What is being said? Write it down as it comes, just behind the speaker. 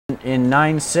In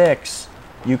 9.6,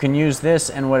 you can use this,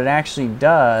 and what it actually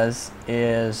does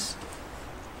is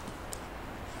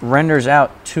renders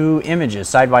out two images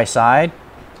side by side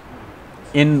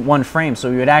in one frame. So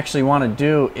what you would actually want to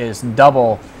do is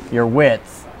double your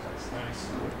width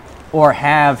or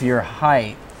have your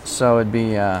height. So it'd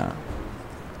be, so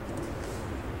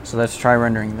let's try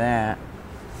rendering that.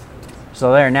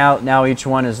 So there, now each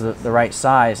one is the right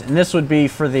size. And this would be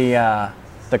for the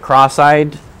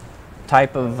cross-eyed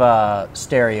type of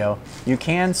stereo. You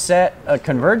can set a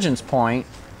convergence point,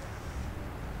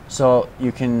 so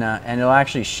you can, and it'll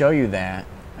actually show you that,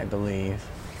 I believe.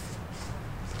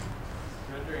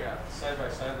 Rendering out side by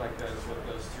side like that is what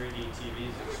those 3D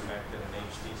TVs expect in an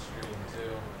HD screen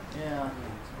too. Yeah.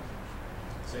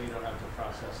 So you don't have to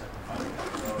process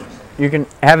it. You can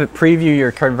have it preview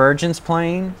your convergence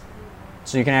plane,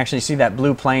 so you can actually see that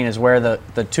blue plane is where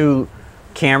the two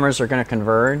cameras are going to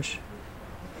converge.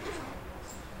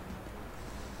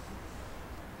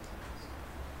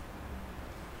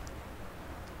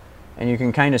 And you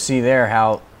can kind of see there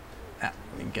how, let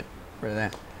me get rid of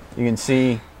that. You can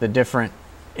see the different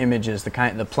images,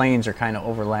 the planes are kind of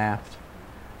overlapped.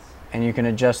 And you can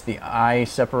adjust the eye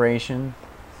separation.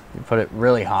 You put it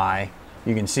really high.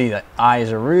 You can see that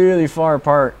eyes are really far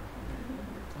apart.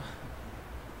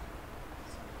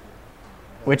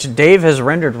 Which Dave has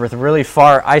rendered with really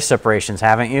far eye separations,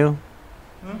 haven't you?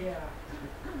 Yeah. You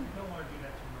don't want to do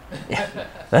that too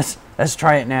much. Yeah. Let's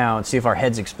try it now and see if our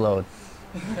heads explode.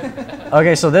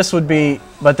 Okay, so this would be,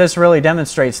 but this really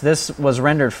demonstrates this was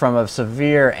rendered from a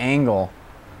severe angle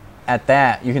at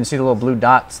that. You can see the little blue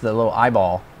dots, the little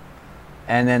eyeball.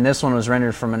 And then this one was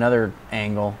rendered from another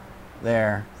angle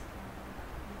there.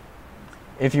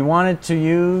 If you wanted to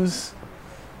use,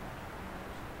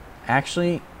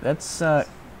 actually, let's go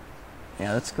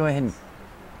ahead and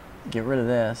get rid of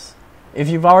this. If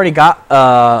you've already got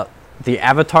the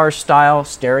avatar style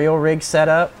stereo rig set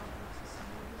up,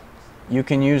 you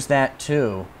can use that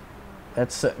too.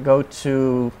 Let's go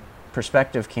to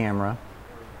perspective camera,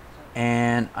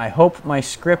 and I hope my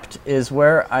script is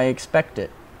where I expect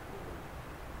it.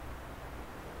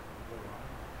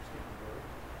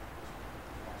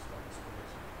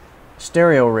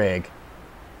 Stereo rig,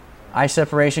 eye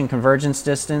separation, convergence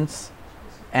distance,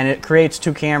 and it creates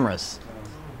two cameras.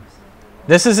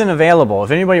 This isn't available.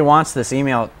 If anybody wants this,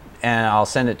 email it and I'll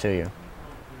send it to you.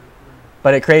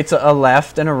 But it creates a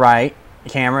left and a right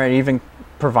camera. It even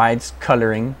provides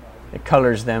coloring. It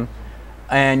colors them.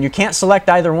 And you can't select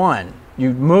either one.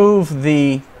 You move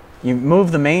the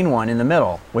main one in the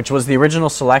middle, which was the original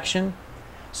selection.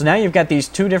 So now you've got these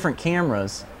two different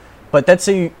cameras, but that's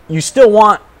you still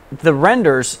want the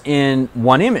renders in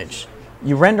one image.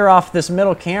 You render off this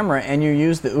middle camera and you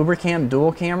use the UberCam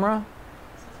dual camera,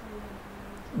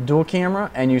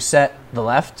 and you set the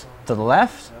left to the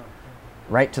left,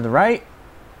 right to the right,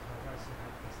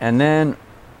 and then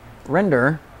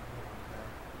render,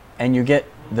 and you get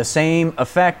the same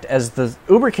effect as the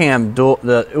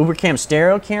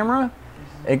UberCam-Stereo camera,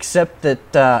 except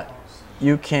that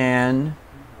you can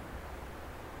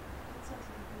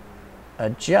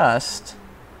adjust.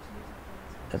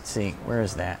 Let's see, where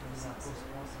is that?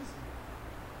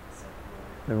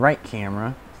 The right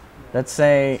camera. Let's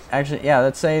say, actually, yeah,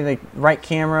 let's say the right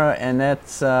camera, and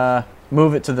let's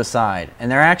move it to the side. And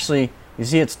they're actually, you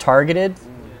see it's targeted?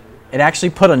 It actually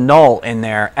put a null in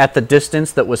there at the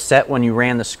distance that was set when you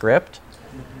ran the script.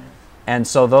 And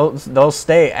so those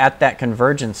stay at that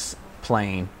convergence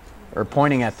plane, or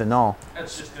pointing at the null.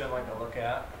 That's just doing like a look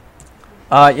at.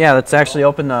 Yeah, let's actually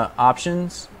open the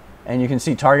options, and you can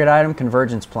see target item,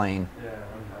 convergence plane. Yeah,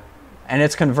 okay. And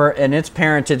it's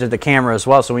parented to the camera as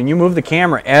well. So when you move the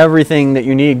camera, everything that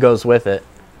you need goes with it.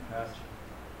 Gotcha.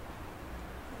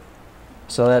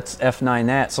 So that's F9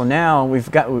 that. So now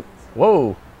we've got,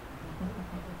 whoa.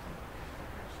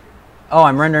 Oh,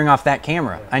 I'm rendering off that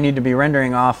camera. I need to be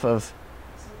rendering off of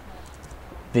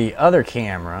the other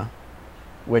camera,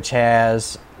 which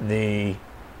has the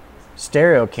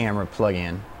stereo camera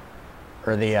plug-in,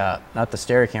 or the, not the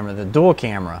stereo camera, the dual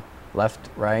camera, left,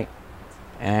 right,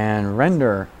 and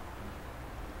render.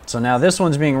 So now this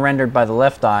one's being rendered by the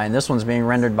left eye, and this one's being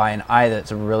rendered by an eye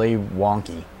that's really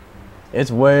wonky.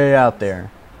 It's way out there.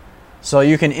 So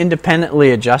you can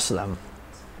independently adjust them.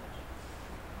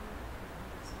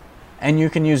 And you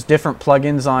can use different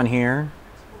plugins on here.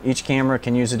 Each camera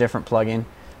can use a different plugin.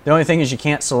 The only thing is you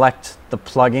can't select the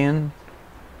plugin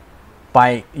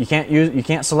by, you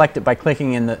can't select it by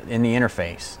clicking in the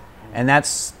interface. And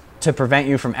that's to prevent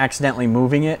you from accidentally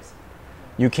moving it.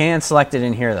 You can select it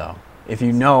in here though, if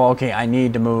you know, okay, I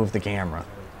need to move the camera.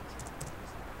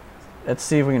 Let's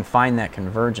see if we can find that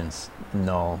convergence.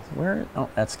 No. Where? Oh,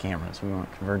 that's cameras. We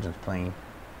want convergence plane.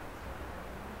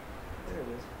 There it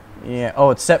is. Yeah.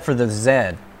 Oh, it's set for the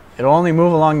Z. It'll only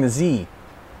move along the Z.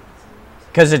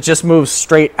 Because it just moves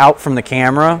straight out from the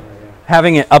camera.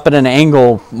 Having it up at an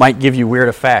angle might give you weird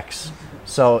effects.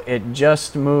 So it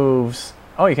just moves.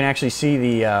 Oh, you can actually see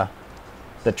the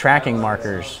tracking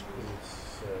markers.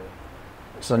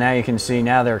 So now you can see,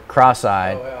 now they're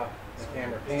cross-eyed. Oh, yeah. The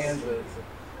camera pans, but it's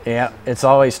Yeah, it's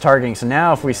always targeting. So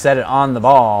now if we set it on the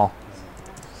ball,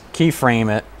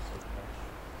 keyframe it.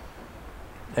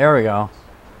 There we go.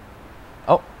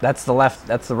 Oh, that's the left,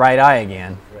 that's the right eye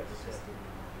again.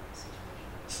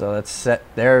 So let's set,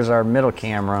 there's our middle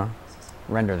camera.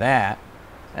 Render that.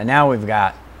 And now we've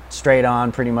got straight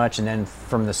on pretty much, and then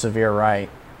from the severe right.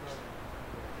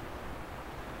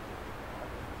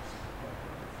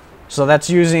 So that's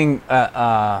using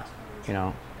a you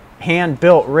know,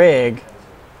 hand-built rig,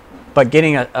 but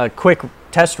getting a quick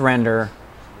test render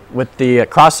with the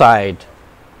cross-eyed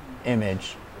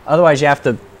image. Otherwise, you have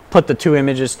to put the two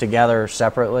images together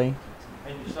separately.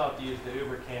 And you still have to use the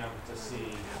UberCam to see.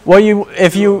 Well,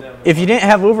 if you didn't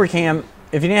have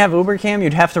UberCam,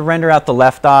 you'd have to render out the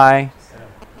left eye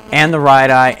and the right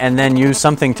eye, and then use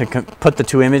something to put the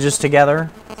two images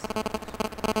together.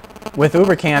 With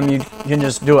UberCam, you can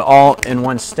just do it all in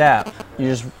one step. You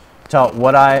just tell it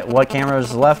what camera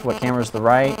is the left, what camera is the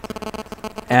right,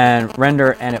 and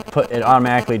render, and it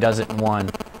automatically does it in one.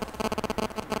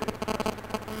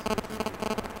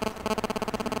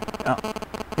 Oh,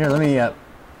 here, let me. Do you know if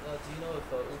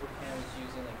UberCam is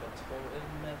using like a tow-in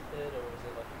method, or is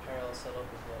it like a parallel setup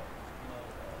with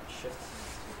a shift?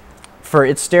 For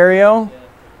its stereo,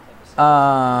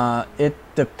 Yeah. it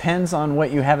depends on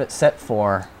what you have it set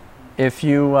for. If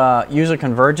you use a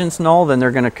convergence null, then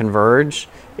they're going to converge.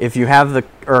 If you have the,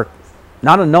 or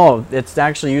not a null, it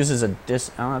actually uses a oh,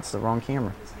 that's the wrong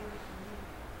camera.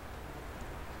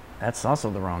 That's also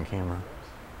the wrong camera.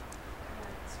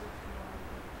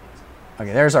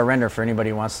 Okay, there's our render for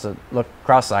anybody who wants to look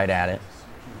cross-eyed at it.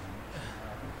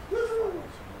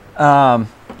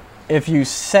 If you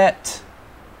set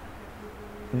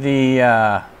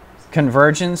the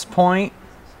convergence point,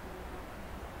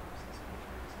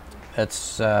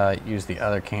 let's use the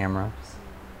other camera.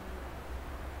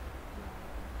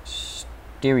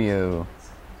 Stereo.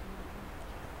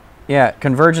 Yeah,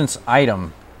 convergence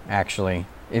item, actually.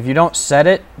 If you don't set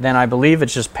it, then I believe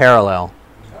it's just parallel.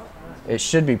 It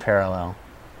should be parallel.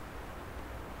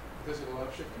 Does it allow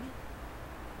shifting?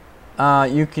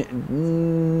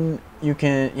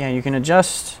 You can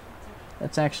adjust.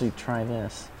 Let's actually try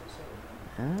this.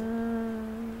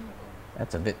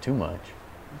 That's a bit too much.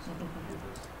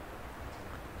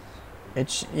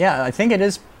 Yeah, I think it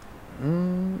is.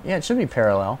 Yeah, it should be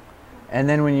parallel. And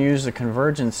then when you use the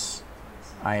convergence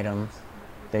item,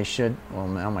 they should. Well,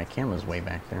 now my camera's way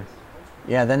back there.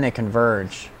 Yeah, then they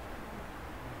converge.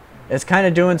 It's kind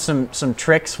of doing some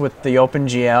tricks with the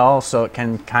OpenGL, so it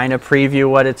can kind of preview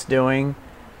what it's doing,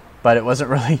 but it wasn't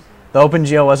really. The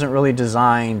OpenGL wasn't really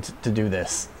designed to do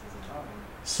this.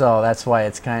 So that's why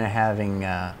it's kind of having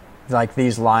like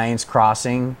these lines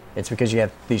crossing. It's because you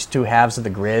have these two halves of the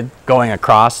grid going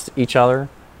across each other.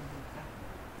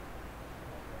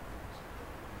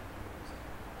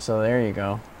 So there you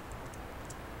go.